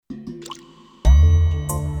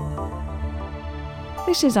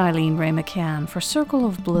This is Eileen Ray McCann for Circle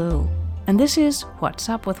of Blue, and this is What's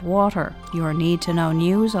Up with Water, your need-to-know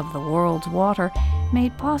news of the world's water,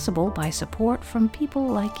 made possible by support from people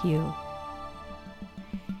like you.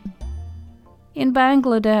 In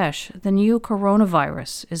Bangladesh, the new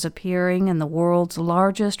coronavirus is appearing in the world's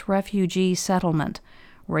largest refugee settlement,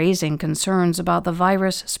 raising concerns about the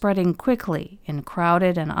virus spreading quickly in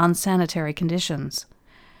crowded and unsanitary conditions.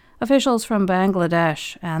 Officials from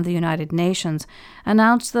Bangladesh and the United Nations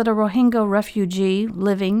announced that a Rohingya refugee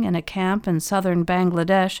living in a camp in southern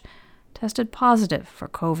Bangladesh tested positive for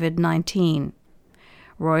COVID-19.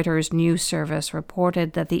 Reuters news service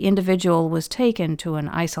reported that the individual was taken to an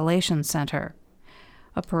isolation center.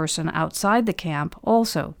 A person outside the camp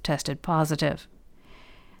also tested positive.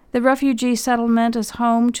 The refugee settlement is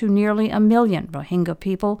home to nearly 1 million Rohingya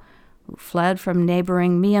people who fled from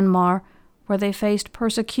neighboring Myanmar, where they faced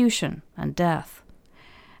persecution and death.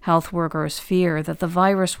 Health workers fear that the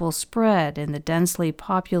virus will spread in the densely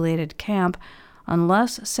populated camp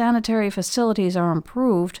unless sanitary facilities are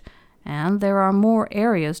improved and there are more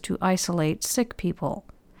areas to isolate sick people.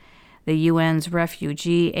 The UN's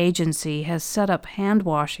refugee agency has set up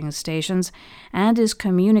hand-washing stations and is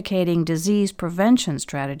communicating disease prevention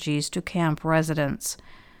strategies to camp residents.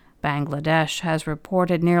 Bangladesh has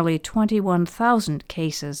reported nearly 21,000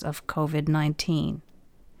 cases of COVID-19.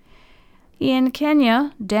 In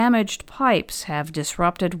Kenya, damaged pipes have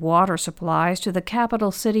disrupted water supplies to the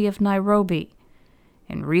capital city of Nairobi.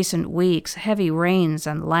 In recent weeks, heavy rains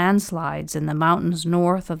and landslides in the mountains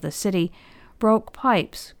north of the city broke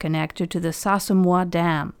pipes connected to the Sasamwa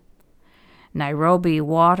Dam. Nairobi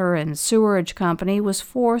Water and Sewerage Company was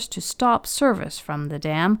forced to stop service from the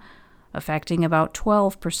dam, affecting about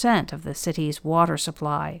 12% of the city's water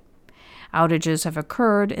supply. Outages have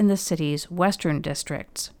occurred in the city's western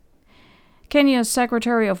districts. Kenya's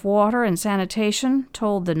Secretary of Water and Sanitation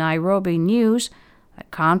told the Nairobi News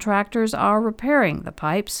that contractors are repairing the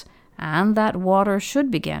pipes and that water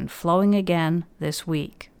should begin flowing again this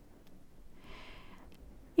week.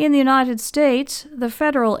 In the United States, the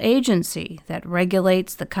federal agency that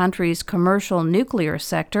regulates the country's commercial nuclear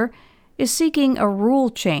sector is seeking a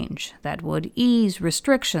rule change that would ease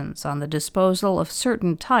restrictions on the disposal of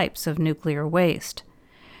certain types of nuclear waste.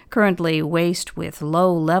 Currently, waste with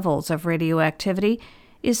low levels of radioactivity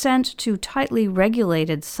is sent to tightly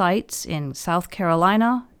regulated sites in South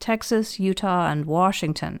Carolina, Texas, Utah, and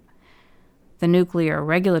Washington. The Nuclear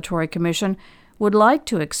Regulatory Commission would like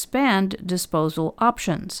to expand disposal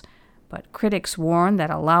options, but critics warn that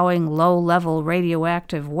allowing low-level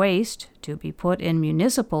radioactive waste to be put in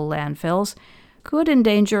municipal landfills could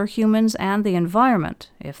endanger humans and the environment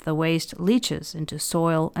if the waste leaches into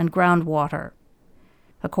soil and groundwater.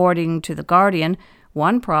 According to The Guardian,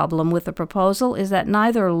 one problem with the proposal is that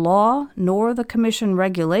neither law nor the Commission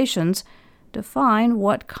regulations define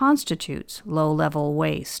what constitutes low-level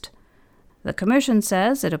waste. The Commission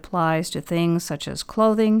says it applies to things such as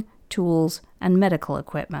clothing, tools, and medical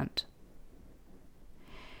equipment.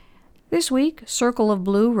 This week, Circle of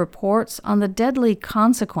Blue reports on the deadly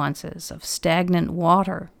consequences of stagnant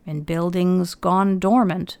water in buildings gone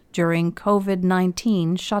dormant during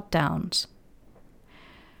COVID-19 shutdowns.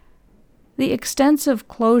 The extensive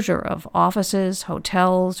closure of offices,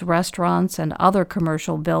 hotels, restaurants, and other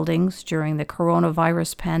commercial buildings during the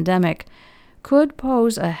coronavirus pandemic could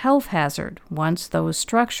pose a health hazard once those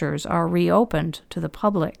structures are reopened to the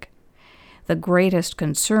public. The greatest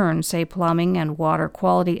concern, say plumbing and water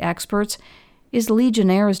quality experts, is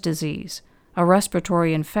Legionnaire's disease, a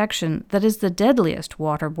respiratory infection that is the deadliest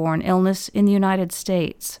waterborne illness in the United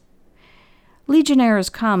States. Legionnaire's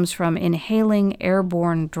comes from inhaling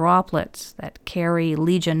airborne droplets that carry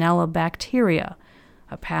Legionella bacteria,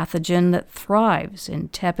 a pathogen that thrives in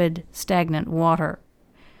tepid, stagnant water.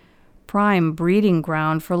 Prime breeding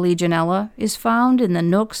ground for Legionella is found in the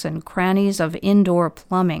nooks and crannies of indoor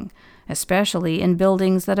plumbing, especially in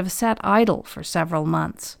buildings that have sat idle for several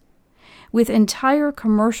months. With entire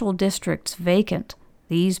commercial districts vacant,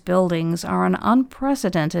 these buildings are an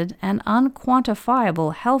unprecedented and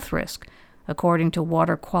unquantifiable health risk, according to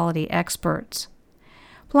water quality experts.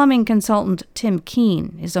 Plumbing consultant Tim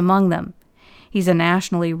Keene is among them. He's a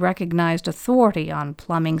nationally recognized authority on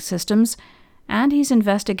plumbing systems, and he's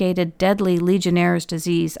investigated deadly Legionnaire's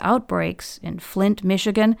disease outbreaks in Flint,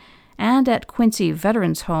 Michigan, and at Quincy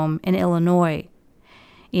Veterans Home in Illinois.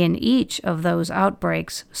 In each of those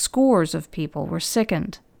outbreaks, scores of people were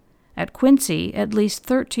sickened. At Quincy, at least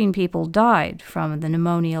 13 people died from the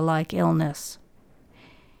pneumonia-like illness.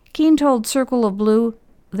 Keene told Circle of Blue,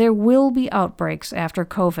 "There will be outbreaks after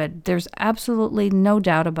COVID. There's absolutely no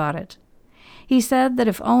doubt about it." He said that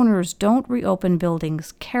if owners don't reopen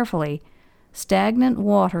buildings carefully, stagnant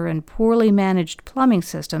water and poorly managed plumbing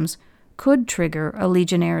systems could trigger a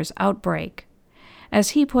Legionnaire's outbreak.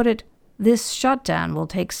 As he put it, this shutdown will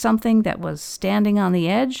take something that was standing on the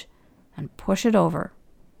edge and push it over.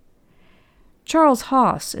 Charles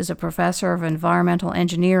Haas is a professor of environmental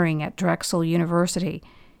engineering at Drexel University.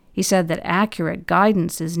 He said that accurate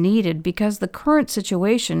guidance is needed because the current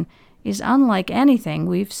situation is unlike anything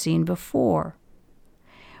we've seen before.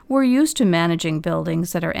 We're used to managing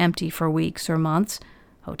buildings that are empty for weeks or months.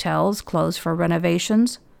 Hotels close for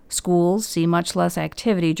renovations. Schools see much less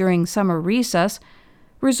activity during summer recess.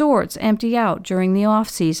 Resorts empty out during the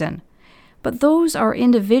off-season. But those are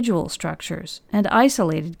individual structures and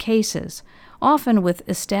isolated cases, often with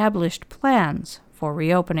established plans for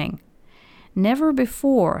reopening. Never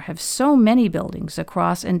before have so many buildings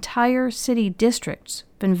across entire city districts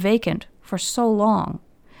been vacant for so long.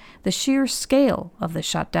 The sheer scale of the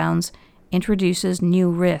shutdowns introduces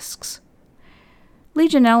new risks.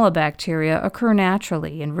 Legionella bacteria occur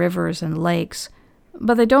naturally in rivers and lakes,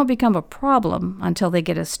 but they don't become a problem until they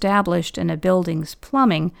get established in a building's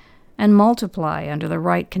plumbing and multiply under the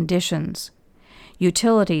right conditions.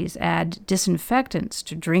 Utilities add disinfectants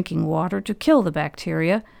to drinking water to kill the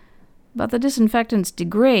bacteria, but the disinfectants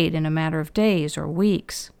degrade in a matter of days or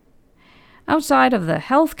weeks. Outside of the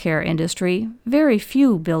healthcare industry, very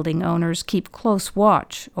few building owners keep close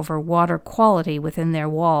watch over water quality within their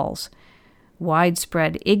walls.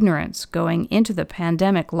 Widespread ignorance going into the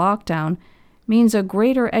pandemic lockdown means a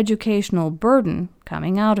greater educational burden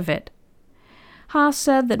coming out of it. Haas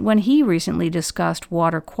said that when he recently discussed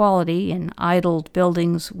water quality in idled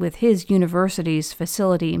buildings with his university's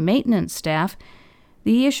facility maintenance staff,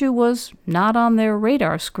 the issue was not on their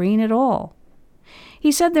radar screen at all.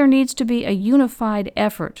 He said there needs to be a unified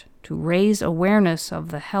effort to raise awareness of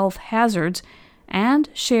the health hazards and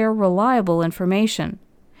share reliable information.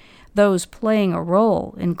 Those playing a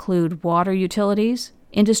role include water utilities,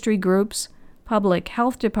 industry groups, public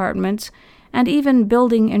health departments, and even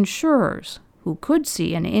building insurers, who could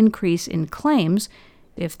see an increase in claims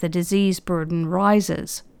if the disease burden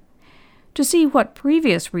rises. To see what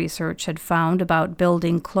previous research had found about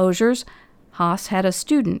building closures, Haas had a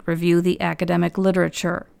student review the academic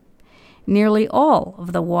literature. Nearly all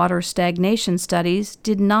of the water stagnation studies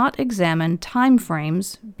did not examine time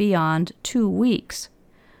frames beyond 2 weeks.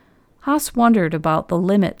 Haas wondered about the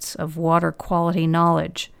limits of water quality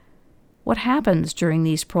knowledge. What happens during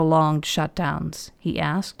these prolonged shutdowns? He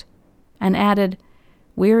asked, and added,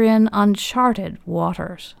 "We're in uncharted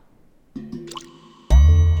waters."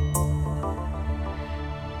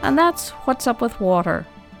 And that's What's Up with Water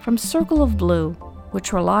from Circle of Blue,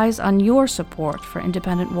 which relies on your support for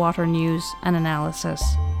independent water news and analysis.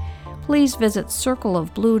 Please visit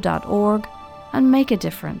circleofblue.org and make a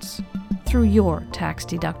difference through your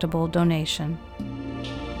tax-deductible donation.